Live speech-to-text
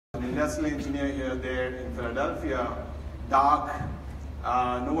industrial engineer here, there in Philadelphia, dark,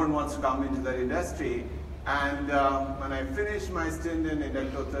 no one wants to come into that industry. And when I finished my stint in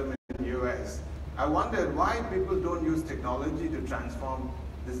electrotherm in the US, I wondered why people don't use technology to transform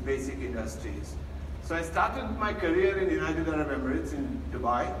these basic industries. So I started my career in the United Arab Emirates in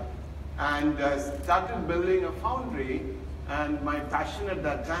Dubai, and started building a foundry, and my passion at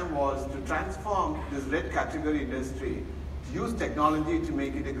that time was to transform this red category industry, to use technology to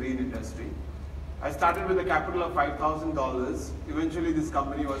make it a green industry. I started with a capital of $5,000. Eventually this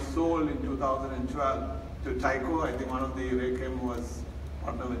company was sold in 2012 to Tyco. I think one of the Raychem was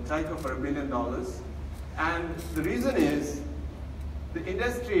partnered with Tyco for $1 billion. And the reason is, the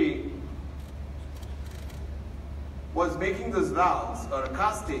industry was making those valves or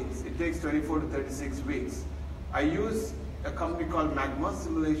castings. It takes 24 to 36 weeks. I use a company called Magma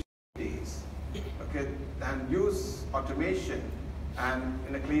Simulation days, okay, and use automation and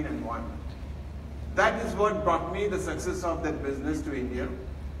in a clean environment. That is what brought me the success of that business to India.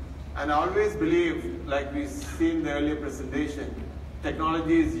 And I always believe, like we see in the earlier presentation,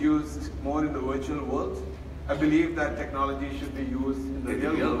 technology is used more in the virtual world. I believe that technology should be used in the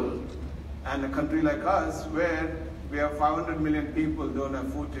real world. And a country like us, where we have 500 million people don't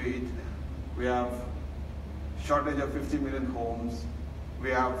have food to eat, we have shortage of 50 million homes, we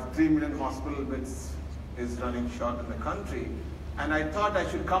have 3 million hospital beds is running short in the country. And I thought I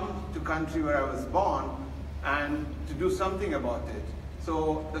should come to country where I was born and to do something about it.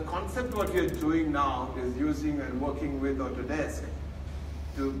 So the concept what we are doing now is using and working with Autodesk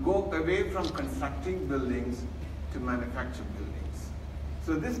to go away from constructing buildings to manufacture buildings.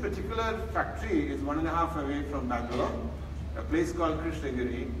 So this particular factory is 1.5 away from Bangalore, a place called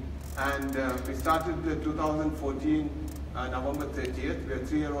Krishnagiri, and we started in 2014, November 30th. We are a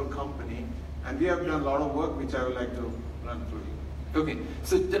 3-year-old company, and we have done a lot of work which I would like to run through you. Okay,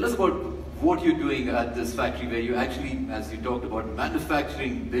 so tell us about what you're doing at this factory where you actually, as you talked about,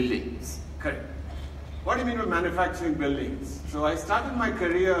 manufacturing buildings. Correct. What do you mean by manufacturing buildings? So I started my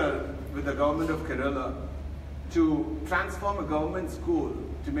career with the government of Kerala to transform a government school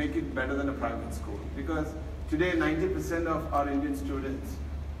to make it better than a private school. Because today 90% of our Indian students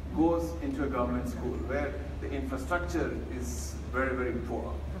goes into a government school where the infrastructure is very, very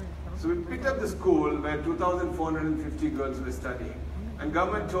poor. So we picked up the school where 2,450 girls were studying. And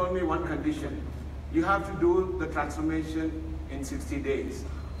government told me one condition: you have to do the transformation in 60 days.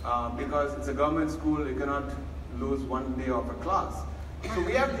 Because it's a government school, you cannot lose one day of a class. So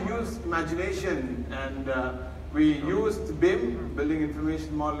we have to use imagination, and we used BIM, Building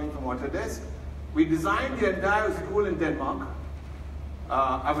Information Modeling from Autodesk. We designed the entire school in Denmark.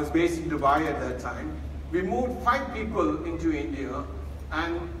 I was based in Dubai at that time. We moved 5 people into India,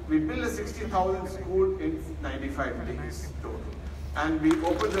 and we built a 60,000 school in 95 days total. And we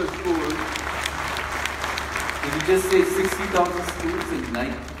opened the school. Did you just say 60,000 schools in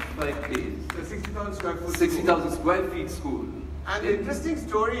 95 days? The 60,000 square foot 60,000 square feet school. And the interesting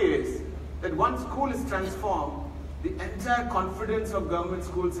story is that once school is transformed, the entire confidence of government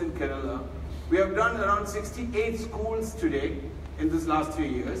schools in Kerala. We have done around 68 schools today in this last 3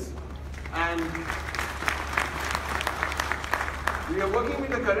 years. And we are working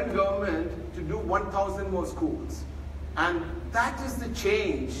with the current government to do 1,000 more schools. And that is the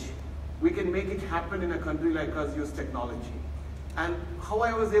change. We can make it happen in a country like us, use technology. And how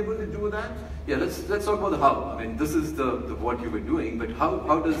I was able to do that? Yeah, let's talk about the how. I mean, this is the what you were doing, but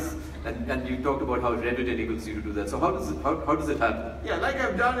how does, and you talked about how Revit enables you to do that. So how does it happen? Yeah, like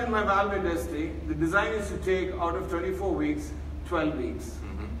I've done in my valve industry, the design is to take out of 24 weeks, 12 weeks.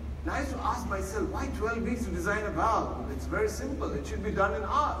 Mm-hmm. Now I used to ask myself, why 12 weeks to design a valve? It's very simple. It should be done in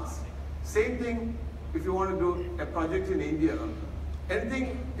hours. Same thing if you want to do a project in India.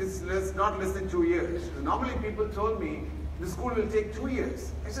 Anything is not less than 2 years. Normally people told me the school will take 2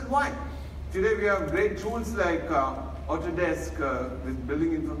 years. I said, why? Today we have great tools like Autodesk with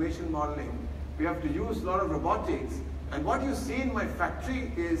building information modeling. We have to use a lot of robotics. And what you see in my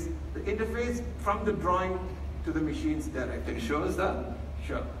factory is the interface from the drawing to the machines directly. Can you show us that?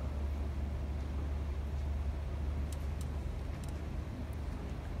 Sure.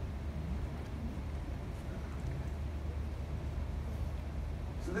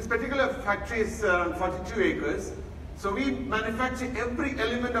 So this particular factory is 42 acres. So we manufacture every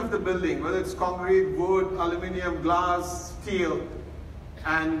element of the building, whether it's concrete, wood, aluminium, glass, steel,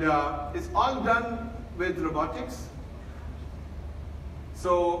 and it's all done with robotics.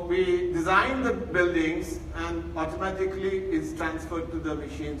 So we design the buildings and automatically it's transferred to the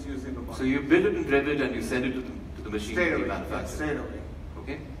machines using robotics. So you build it in Revit and you send it to the machine straight to be away, manufactured. straight away.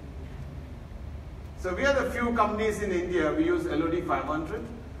 Okay. So we are the few companies in India, we use LOD 500.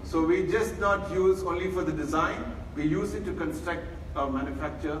 So we just not use only for the design, we use it to construct or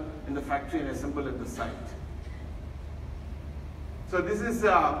manufacture in the factory and assemble at the site. So this is,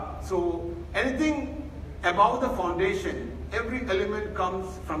 so anything above the foundation, every element comes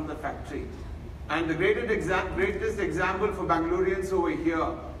from the factory. And the greatest example for Bangaloreans over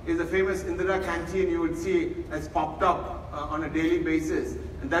here is the famous Indira canteen you would see has popped up on a daily basis.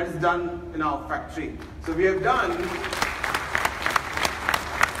 And that is done in our factory. So we have done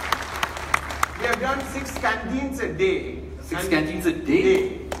 6 canteens a day. 6 canteens a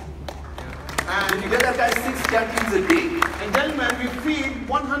day? And you get that guys 6 canteens a day. And gentlemen, we feed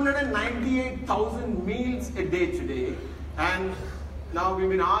 198,000 meals a day today. And now we've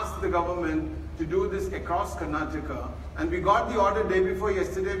been asked the government to do this across Karnataka. And we got the order day before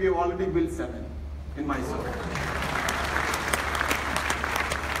yesterday. We have already built 7 in Mysore.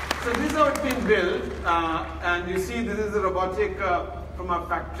 So this is how it's been built. And you see this is a robotic from our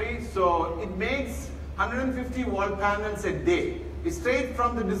factory. So it makes 150 wall panels a day. It's straight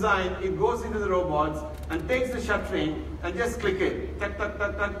from the design, it goes into the robots and takes the shuttering and just click it, tuck, tuck,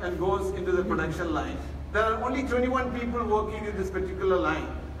 tuck, tuck, and goes into the production line. There are only 21 people working in this particular line,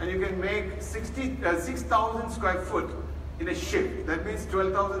 and you can make 6,000 square foot in a shift. That means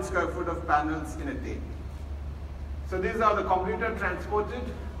 12,000 square foot of panels in a day. So these are the computer transported,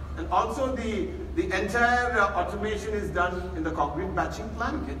 and also the entire automation is done in the concrete batching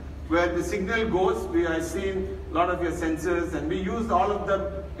plant, where the signal goes. I've seen a lot of your sensors, and we use all of them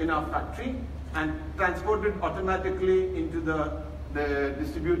in our factory and transport it automatically into the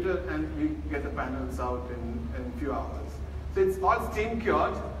distributor, and we get the panels out in a few hours. So it's all steam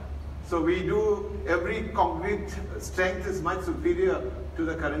cured. So we do, every concrete strength is much superior to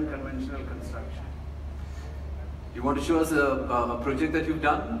the current conventional construction. You want to show us a project that you've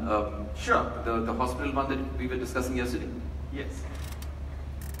done? Sure. The hospital one that we were discussing yesterday? Yes.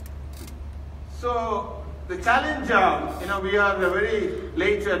 So the challenge, we are very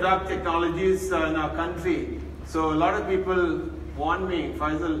late to adopt technologies in our country. So a lot of people warn me,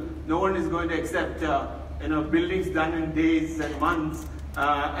 Faizal, no one is going to accept buildings done in days and months.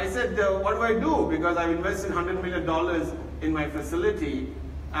 I said, what do I do? Because I've invested $100 million in my facility,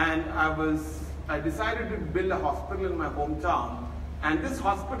 and I decided to build a hospital in my hometown. And this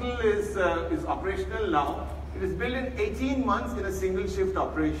hospital is operational now. It is built in 18 months in a single shift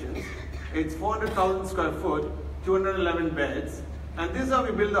operations. It's 400,000 square foot, 211 beds. And this is how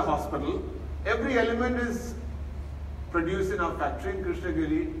we build the hospital. Every element is produced in our factory in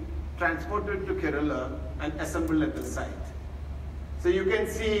Krishnagiri, transported to Kerala, and assembled at the site. So you can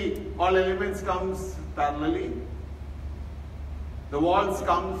see all elements comes parallelly. The walls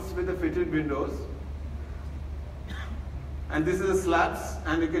comes with the fitted windows. And this is the slabs,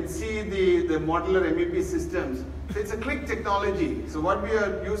 and you can see the modular MEP systems. So it's a click technology. So what we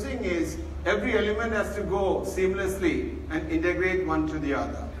are using is every element has to go seamlessly and integrate one to the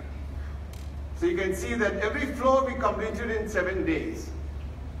other. So you can see that every floor we completed in 7 days.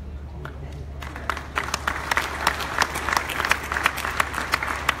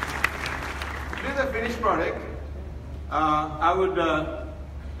 This is a finished product. I would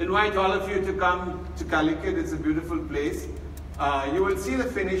invite all of you to come to Calicut. It's a beautiful place. You will see the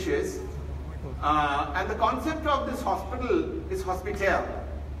finishes. And the concept of this hospital is hospital.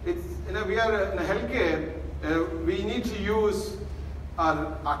 It's, we are in healthcare. We need to use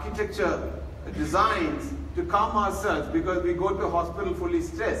our architecture designs to calm ourselves, because we go to a hospital fully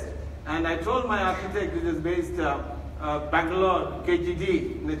stressed. And I told my architect, which is based Bangalore,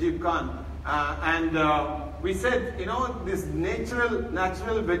 KGD, Najib Khan, we said, this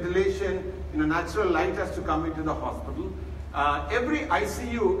natural ventilation, natural light has to come into the hospital. Every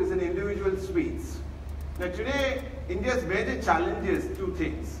ICU is an individual suites. Now today, India's major challenge is 2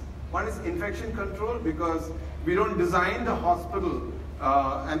 things. One is infection control, because we don't design the hospital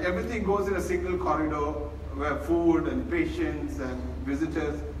and everything goes in a single corridor where food and patients and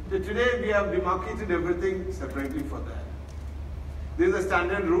visitors. So today we have demarcated everything separately for that. These are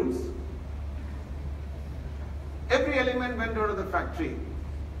standard rooms. Every element went out of the factory.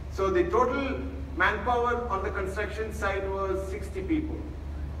 So the total manpower on the construction site was 60 people.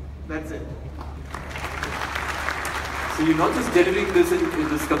 That's it. So you're not just delivering this in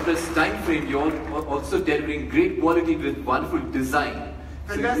this compressed time frame, you're also delivering great quality with wonderful design.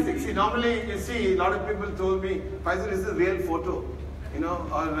 Fantastic. See, normally you see a lot of people told me, Faizal, this is a real photo,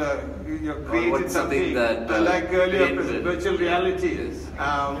 or you're creating something that like earlier virtual reality. Yes.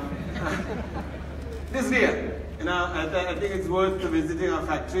 This is real. I think it's worth visiting our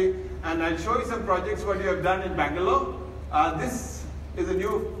factory, and I'll show you some projects what you have done in Bangalore. This is a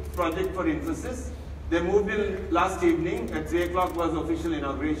new project for Infosys. They moved in last evening. At 3 o'clock was official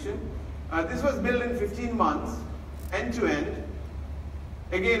inauguration. This was built in 15 months, end to end.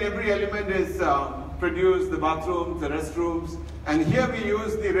 Again, every element is produced, the bathrooms, the restrooms. And here we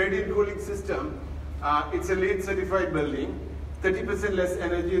use the radiant cooling system. It's a LEED certified building, 30% less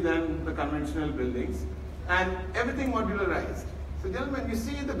energy than the conventional buildings, and everything modularized. So gentlemen, you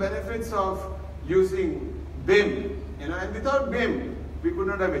see the benefits of using BIM, and without BIM, we could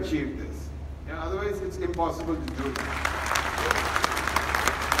not have achieved this. Otherwise, it's impossible to do this.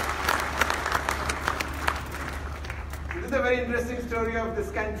 This is a very interesting story of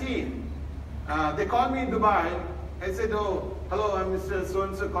this canteen. They called me in Dubai. I said, oh, hello, I'm Mr.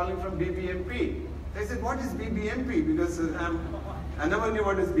 So-and-so calling from BBMP. I said, what is BBMP? Because I never knew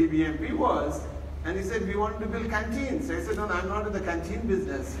what his BBMP was. And he said, we want to build canteens. I said, no, I'm not in the canteen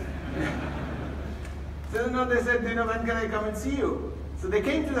business. So no, they said, when can I come and see you? So they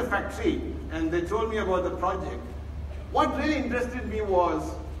came to the factory and they told me about the project. What really interested me was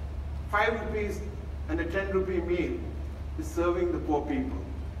 5 rupees and a 10 rupee meal is serving the poor people.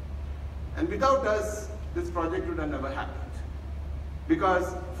 And without us, this project would have never happened.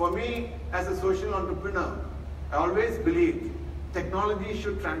 Because for me, as a social entrepreneur, I always believed technology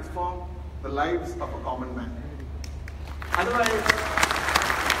should transform the lives of a common man. Otherwise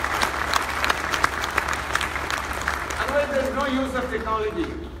there's no use of technology,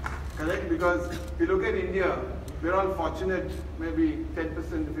 correct? Because if you look at India, we're all fortunate, maybe 10%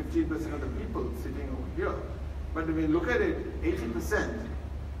 to 15% of the people sitting over here. But when you look at it, 80%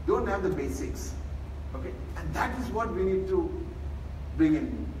 don't have the basics, okay? And that is what we need to bring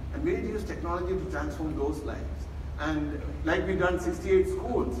in. And we need to use technology to transform those lives. And like we've done 68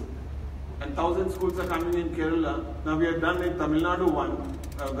 schools, and 1,000 schools are coming in Kerala. Now we are done in Tamil Nadu one,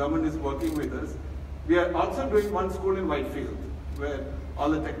 government is working with us. We are also doing one school in Whitefield, where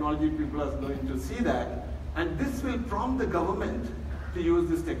all the technology people are going to see that. And this will prompt the government to use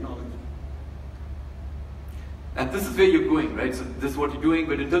this technology. And this is where you're going, right? So this is what you're doing,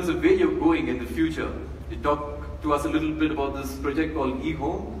 but in terms of where you're going in the future, you talk to us a little bit about this project called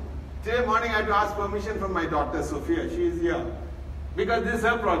e-home. Today morning I had to ask permission from my daughter Sophia. She is here. Because this is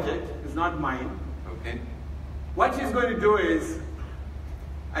her project, it's not mine. Okay. What she's going to do is,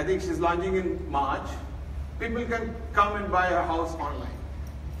 I think she's launching in March. People can come and buy a house online.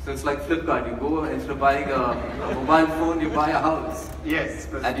 So it's like Flipkart. You go, instead of buying a mobile phone, you buy a house. Yes.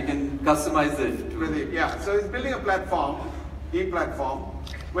 And you can customize it. Yeah, so it's building a platform, e-platform,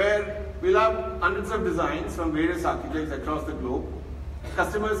 where we'll have hundreds of designs from various architects across the globe.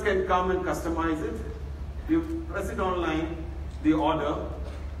 Customers can come and customize it. You press it online, the order.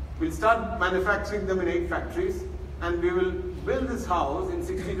 We'll start manufacturing them in 8 factories, and we will build this house in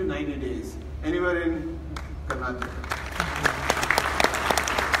 60 to 90 days, anywhere in Karnataka.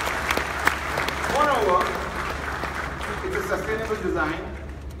 Moreover, it's a sustainable design,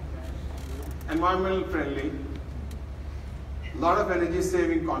 environmental friendly, a lot of energy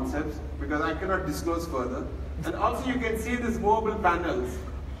saving concepts, because I cannot disclose further. And also you can see these mobile panels.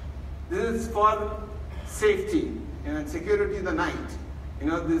 This is for safety, and security in the night.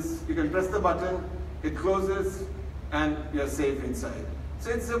 This, you can press the button, it closes, and you're safe inside. So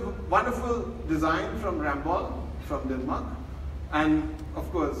it's a wonderful design from Ramboll, from Denmark, and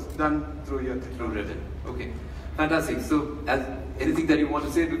of course done through your technology. Through Revit. Okay, fantastic. So, anything that you want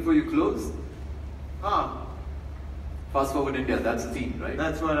to say before you close? Fast forward India. That's the theme, right?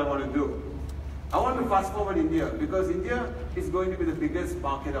 That's what I want to do. I want to fast forward India because India is going to be the biggest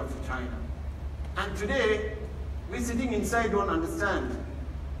market after China. And today, we sitting inside don't understand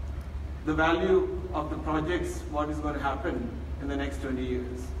the value of the projects, what is going to happen in the next 20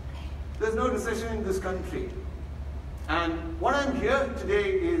 years. There's no recession in this country. And what I'm here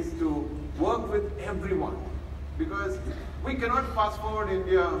today is to work with everyone, because we cannot fast forward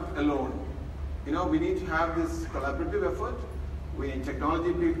India alone. We need to have this collaborative effort. We need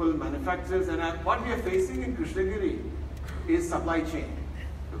technology people, manufacturers, and what we are facing in Krishnagiri is supply chain.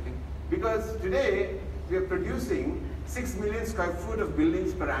 Okay? Because today we are producing 6 million square feet of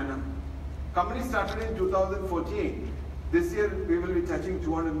buildings per annum. Company started in 2014. This year we will be touching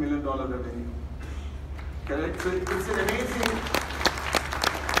 $200 million revenue. Correct? So it's an amazing.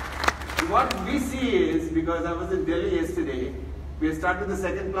 What we see is, because I was in Delhi yesterday, we have started the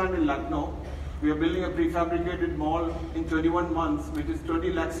second plant in Lucknow. We are building a prefabricated mall in 21 months, which is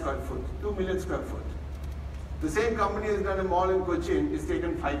 20 lakh square foot, 2 million square foot. The same company has done a mall in Cochin. It's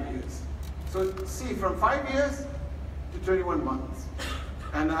taken 5 years. So see, from 5 years to 21 months.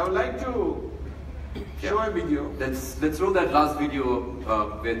 And I would like to show a video. Let's roll that last video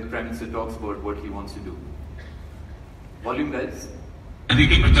where the Prime Minister talks about what he wants to do. Volume, guys. नदी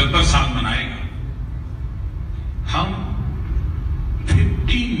के 75 साल मनाएगा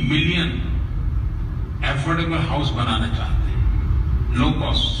million affordable house बनाना चाहते हैं, low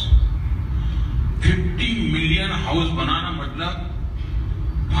cost. 50 million house बनाना मतलब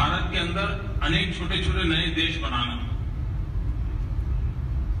भारत के अंदर अनेक छोटे छोटे नए देश बनाना।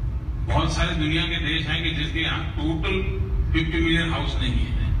 बहुत सारे दुनिया के देश हैं कि जिसके यहाँ टोटल 50 मिलियन हाउस नहीं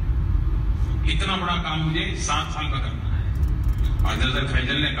है। इतना बड़ा काम मुझे 7 साल में करना है। और जैसे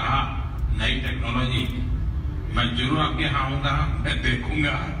फैजल ने कहा नई टेक्नोलॉजी, मैं जरूर आपके यहाँ आऊंगा, मैं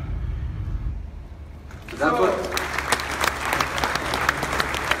देखूंगा। I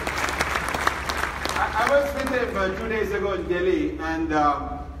was with him 2 days ago in Delhi, and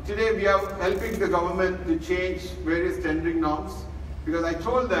today we are helping the government to change various tendering norms, because I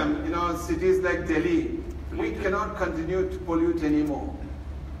told them, cities like Delhi, we cannot continue to pollute anymore.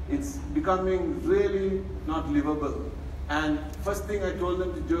 It's becoming really not livable. And first thing I told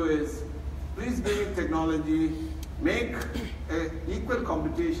them to do is, please bring in technology, make equal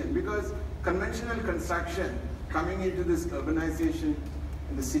competition, because conventional construction coming into this urbanization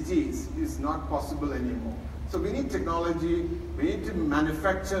in the cities is not possible anymore. So we need technology, we need to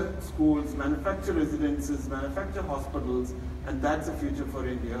manufacture schools, manufacture residences, manufacture hospitals, and that's the future for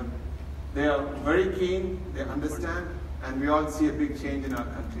India. They are very keen, they understand, and we all see a big change in our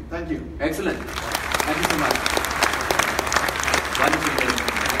country. Thank you. Excellent. Thank you so much. Wonderful.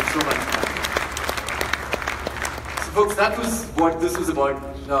 Thanks so much. So folks, that was what this was about.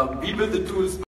 We build the tools.